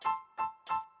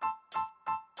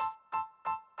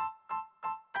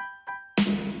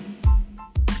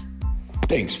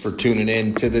Thanks for tuning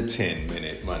in to the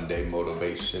 10-Minute Monday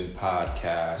Motivation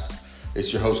Podcast.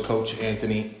 It's your host, Coach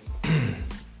Anthony.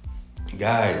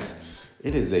 Guys,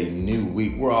 it is a new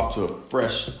week. We're off to a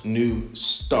fresh new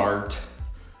start.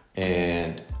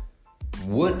 And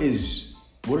what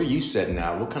are you setting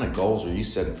out? What kind of goals are you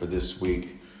setting for this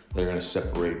week that are going to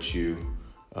separate you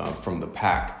from the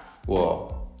pack?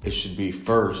 Well, it should be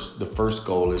the first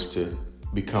goal is to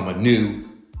become a new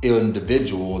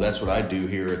individual. That's what I do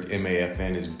here at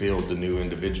MAFN, is build the new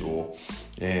individual.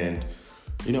 And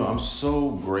I'm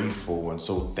so grateful and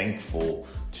so thankful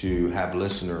to have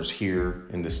listeners here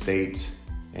in the States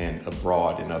and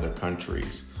abroad in other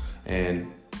countries.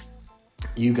 And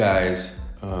you guys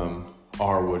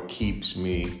are what keeps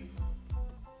me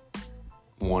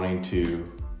wanting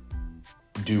to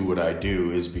do what I do,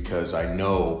 is because I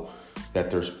know that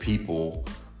there's people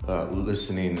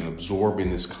listening and absorbing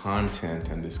this content,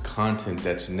 and this content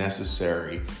that's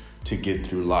necessary to get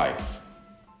through life.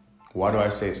 Why do I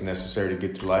say it's necessary to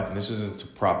get through life? And this isn't to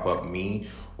prop up me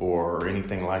or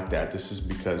anything like that. This is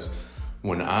because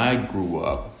when I grew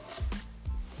up,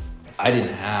 I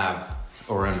didn't have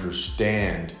or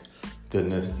understand the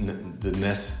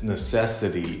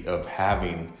necessity of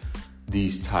having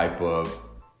these type of,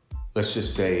 let's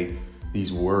just say,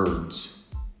 these words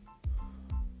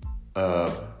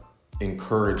of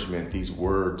encouragement, these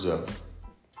words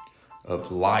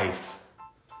of life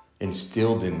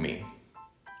instilled in me.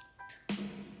 I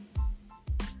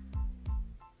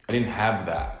didn't have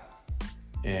that.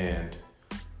 And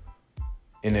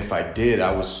if I did,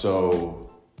 I was so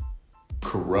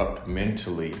corrupt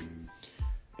mentally,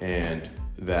 and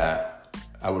that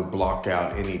I would block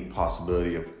out any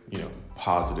possibility of,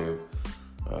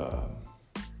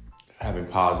 having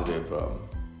positive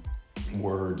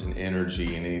words and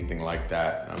energy and anything like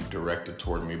that directed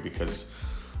toward me, because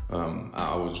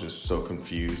I was just so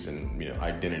confused, and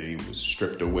identity was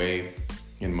stripped away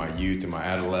in my youth and my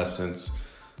adolescence,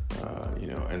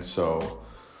 and so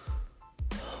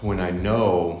when I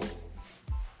know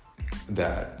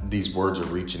that these words are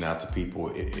reaching out to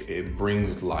people, it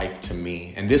brings life to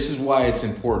me. And this is why it's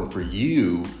important for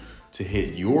you to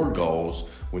hit your goals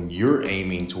when you're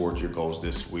aiming towards your goals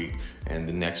this week and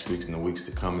the next weeks and the weeks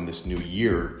to come in this new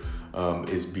year,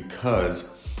 is because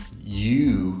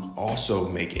you also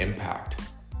make impact.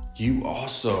 You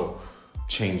also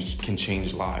can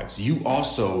change lives. You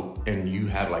also, and you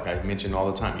have, like I mentioned all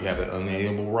the time, you have an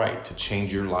unalienable right to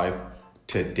change your life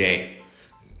today,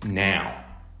 now.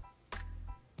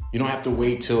 You don't have to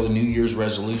wait till the New Year's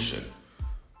resolution.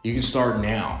 You can start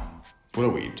now. What are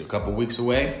we, a couple weeks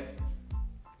away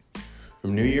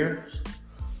from New Year's?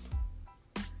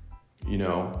 You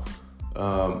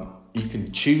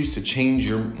can choose to change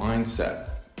your mindset.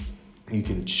 You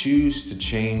can choose to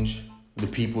change the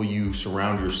people you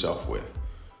surround yourself with.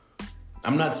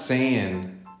 I'm not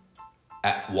saying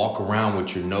walk around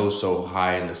with your nose so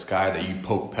high in the sky that you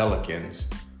poke pelicans,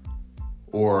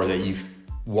 or that you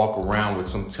walk around with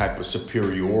some type of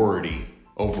superiority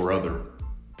over other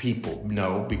people.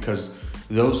 No, because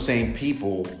those same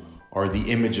people are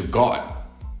the image of God,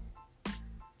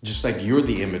 just like you're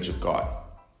the image of God.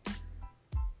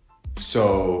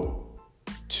 So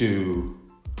to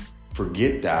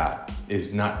forget that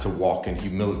is not to walk in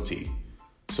humility.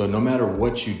 So no matter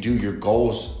what you do, your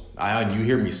goals, you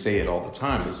hear me say it all the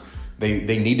time, is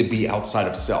they need to be outside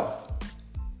of self.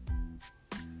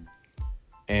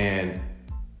 And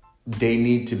they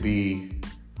need to be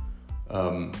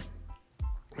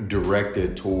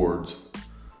directed towards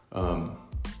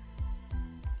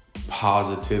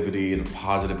positivity and a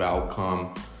positive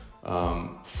outcome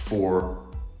for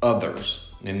others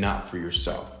and not for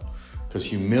yourself. Because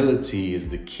humility is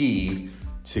the key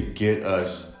to get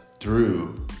us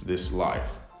through this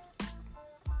life.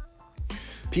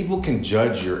 People can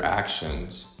judge your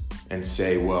actions and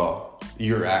say, well,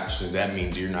 your actions, that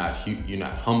means you're not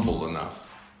humble enough.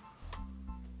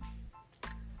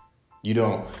 You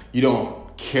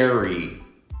don't carry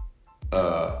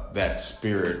that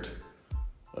spirit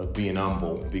of being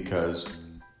humble, because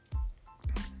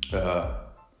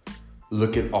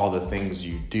look at all the things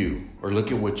you do, or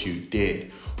look at what you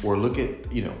did, or look at,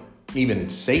 even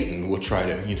Satan will try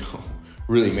to,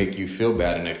 really make you feel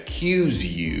bad and accuse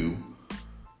you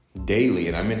daily.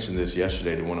 And I mentioned this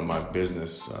yesterday to one of my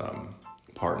business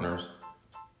partners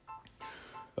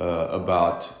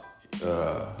about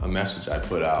a message I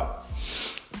put out.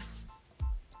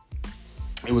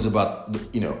 It was about,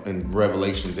 in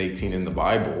Revelations 18 in the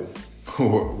Bible,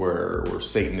 where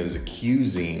Satan is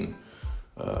accusing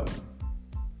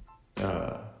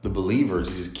the believers.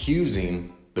 He's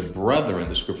accusing the brethren,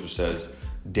 the scripture says,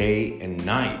 day and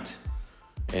night.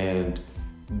 And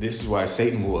this is why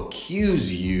Satan will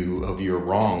accuse you of your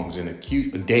wrongs and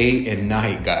accuse day and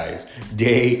night, guys,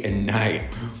 day and night.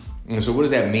 And so what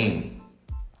does that mean?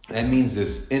 That means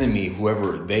this enemy,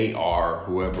 whoever they are,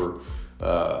 whoever,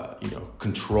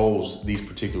 controls these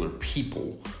particular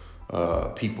people,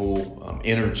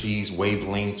 energies,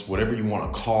 wavelengths, whatever you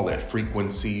want to call that,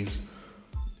 frequencies,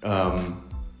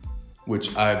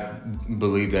 which I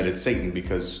believe that it's Satan,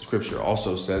 because scripture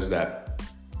also says that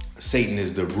Satan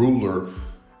is the ruler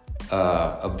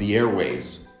of the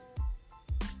airways.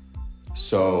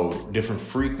 So different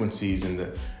frequencies in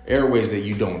the airways that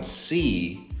you don't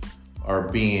see are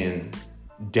being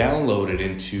downloaded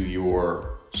into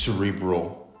your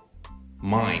cerebral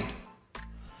mind.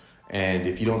 And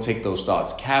if you don't take those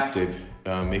thoughts captive,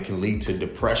 it can lead to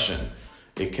depression.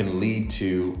 It can lead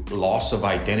to loss of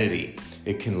identity.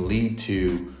 It can lead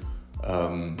to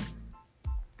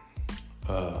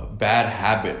bad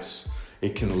habits.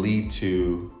 It can lead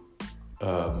to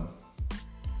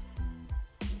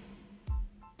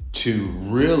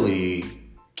really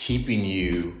keeping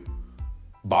you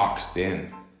boxed in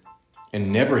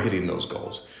and never hitting those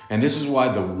goals. And this is why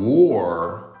the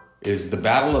war is the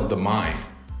battle of the mind,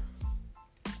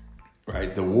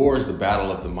 right? The war is the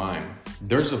battle of the mind.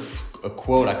 There's a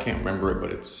quote, I can't remember it,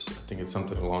 but I think it's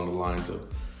something along the lines of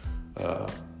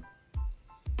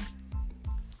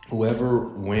whoever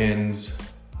wins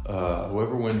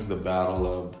the battle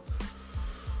of,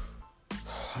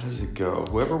 how does it go?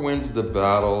 Whoever wins the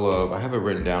battle of, I have it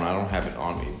written down, I don't have it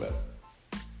on me, but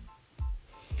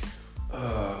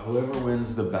whoever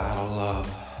wins the battle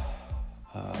of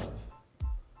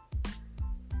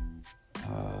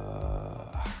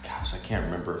gosh, I can't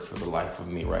remember it for the life of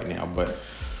me right now, but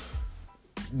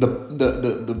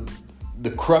the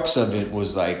crux of it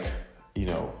was like,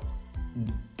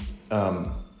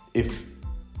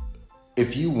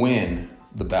 if you win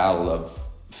the battle of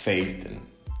faith and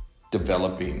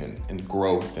developing and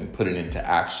growth and putting into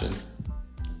action,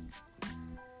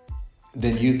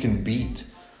 then you can beat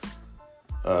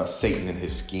Satan and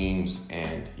his schemes,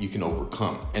 and you can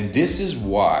overcome. And this is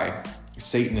why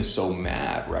Satan is so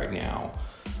mad right now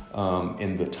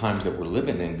in the times that we're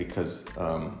living in, because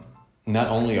not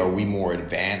only are we more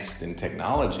advanced in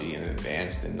technology and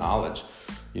advanced in knowledge,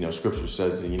 scripture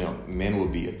says that, men will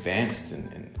be advanced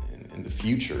in the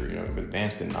future,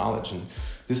 advanced in knowledge. And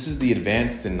this is the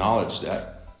advanced in knowledge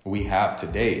that we have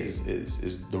today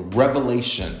is the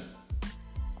revelation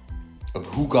of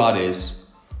who God is,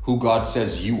 who God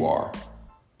says you are.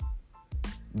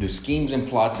 The schemes and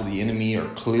plots of the enemy are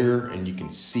clear and you can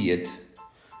see it.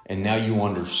 And now you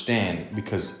understand,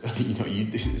 because,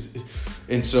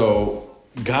 and so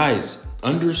guys,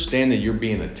 understand that you're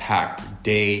being attacked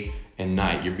day and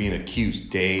night. You're being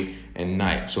accused day and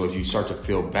night. So if you start to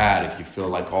feel bad, if you feel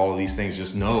like all of these things,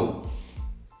 just know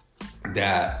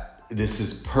that this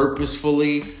is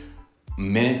purposefully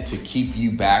meant to keep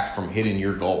you back from hitting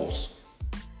your goals,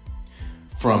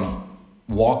 from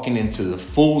walking into the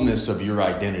fullness of your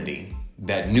identity,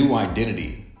 that new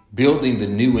identity, building the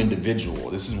new individual.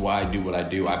 This is why I do what I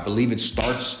do. I believe it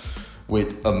starts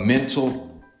with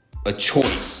a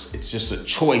choice. It's just a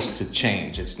choice to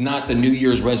change. It's not the New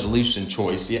Year's resolution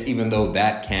choice, even though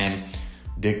that can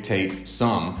dictate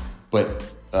some, but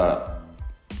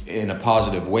in a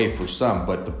positive way for some.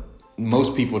 But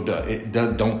most people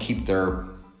don't keep their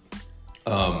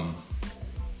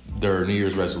New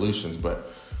Year's resolutions.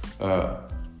 But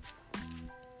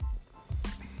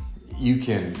you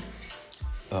can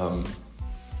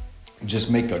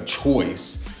just make a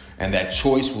choice. And that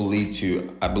choice will lead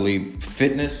to, I believe,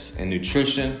 fitness and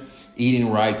nutrition, eating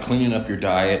right, cleaning up your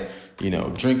diet,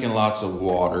 drinking lots of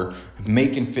water,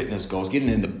 making fitness goals, getting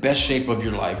in the best shape of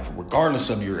your life,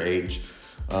 regardless of your age.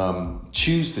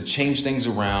 Choose to change things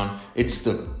around. It's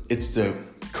the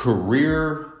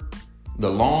career, the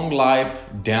long life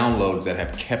downloads that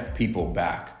have kept people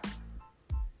back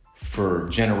for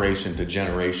generation to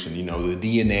generation. The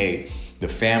DNA, the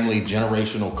family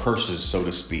generational curses, so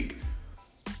to speak.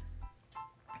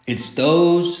 It's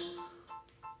those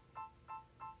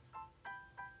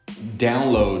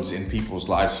downloads in people's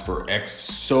lives for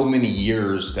so many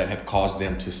years that have caused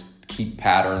them to keep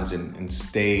patterns and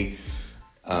stay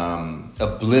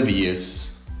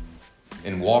oblivious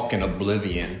and walk in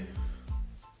oblivion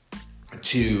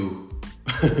to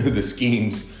the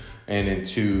schemes and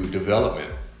into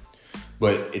development.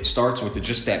 But it starts with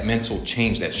just that mental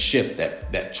change, that shift,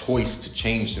 that choice to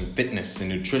change in fitness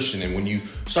and nutrition. And when you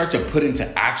start to put into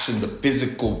action the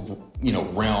physical,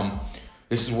 realm,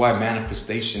 this is why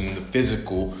manifestation in the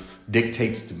physical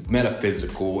dictates the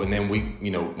metaphysical. And then we,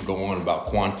 go on about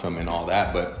quantum and all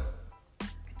that. But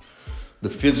the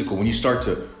physical, when you start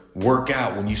to work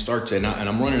out, when you start to, and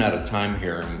I'm running out of time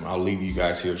here, and I'll leave you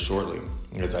guys here shortly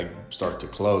as I start to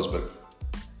close, but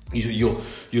you'll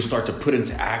start to put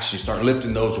into action, you start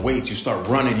lifting those weights, you start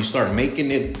running, you start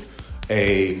making it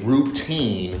a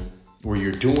routine where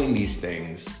you're doing these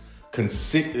things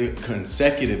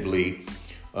consecutively,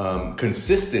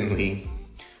 consistently,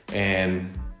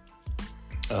 and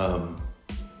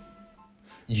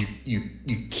you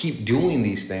keep doing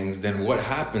these things, then what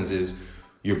happens is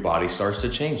your body starts to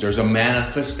change. There's a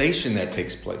manifestation that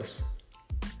takes place.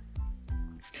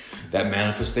 That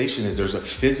manifestation is there's a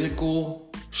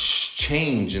physical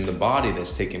change in the body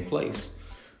that's taking place.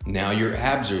 Now your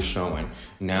abs are showing.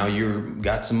 Now you've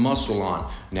got some muscle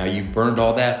on. Now you burned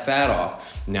all that fat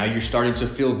off. Now you're starting to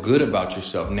feel good about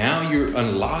yourself. Now you're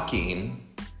unlocking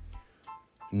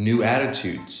new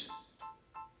attitudes.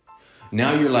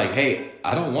 Now you're like, hey,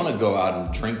 I don't want to go out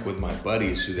and drink with my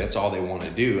buddies who that's all they want to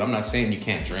do. I'm not saying you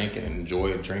can't drink and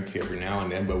enjoy a drink every now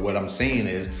and then, but what I'm saying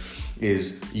is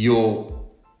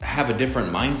you'll have a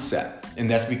different mindset. And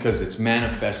that's because it's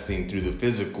manifesting through the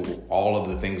physical, all of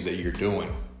the things that you're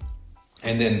doing.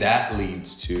 And then that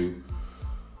leads to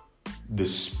the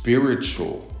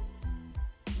spiritual.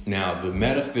 Now, the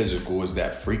metaphysical is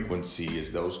that frequency,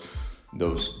 is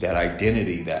that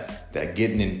identity, that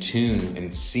getting in tune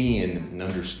and seeing and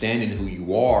understanding who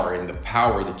you are and the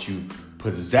power that you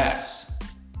possess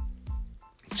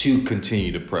to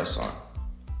continue to press on.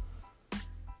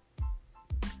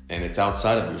 And it's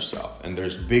outside of yourself. And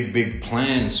there's big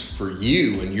plans for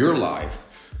you in your life,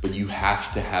 but you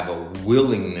have to have a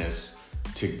willingness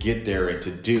to get there and to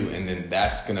do. And then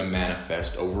that's going to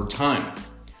manifest over time.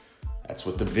 That's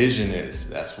what the vision is.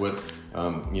 That's what,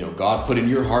 God put in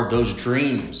your heart, those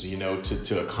dreams,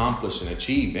 to accomplish and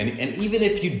achieve. And even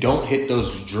if you don't hit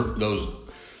those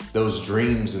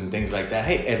dreams and things like that,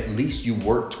 hey, at least you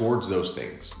work towards those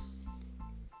things.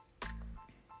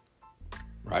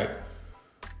 Right?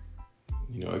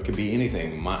 It could be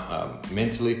anything,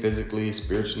 mentally, physically,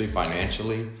 spiritually,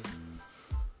 financially.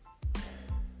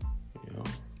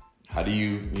 How do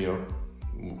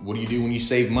what do you do when you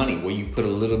save money? Well, you put a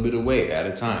little bit away at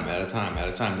a time.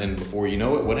 Then before you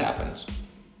know it, what happens?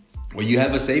 Well, you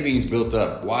have a savings built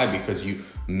up. Why? Because you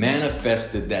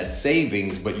manifested that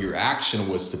savings, but your action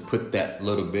was to put that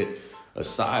little bit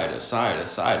aside. And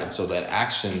so that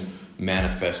action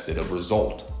manifested a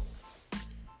result.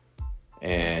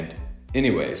 And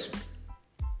anyways,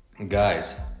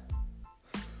 guys,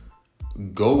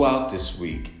 go out this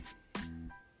week,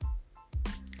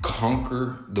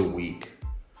 conquer the week,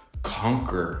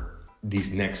 conquer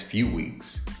these next few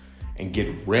weeks, and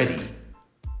get ready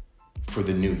for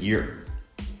the new year.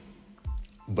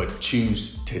 But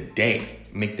choose today.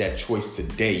 Make that choice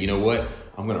today. You know what?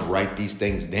 I'm going to write these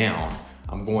things down.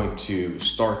 I'm going to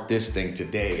start this thing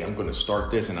today. I'm going to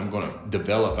start this and I'm going to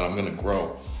develop and I'm going to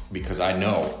grow, because I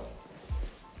know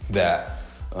that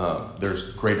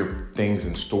there's greater things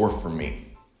in store for me.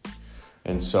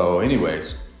 And so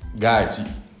anyways, guys,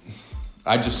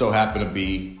 I just so happen to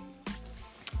be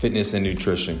fitness and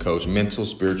nutrition coach, mental,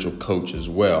 spiritual coach as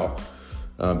well,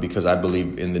 because I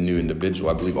believe in the new individual.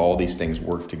 I believe all these things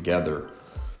work together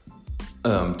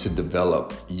to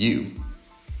develop you.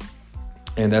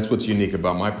 And that's what's unique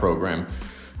about my program.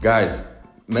 Guys,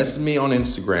 message me on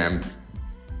Instagram.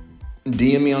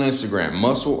 DM me on Instagram,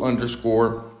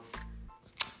 muscle_ammo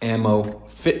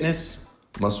fitness,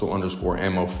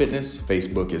 muscle_ammo fitness.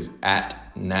 Facebook is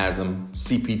at Nazem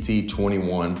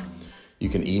CPT21. You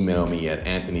can email me at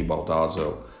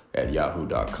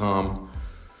anthonybaldazzo@yahoo.com.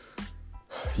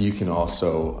 You can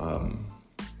also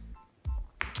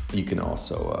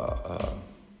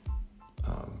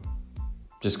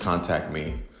just contact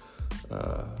me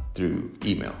through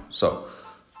email. So,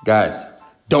 guys,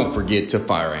 don't forget to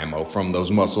fire ammo from those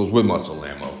muscles with muscle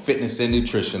ammo. Fitness and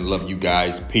nutrition. Love you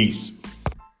guys. Peace.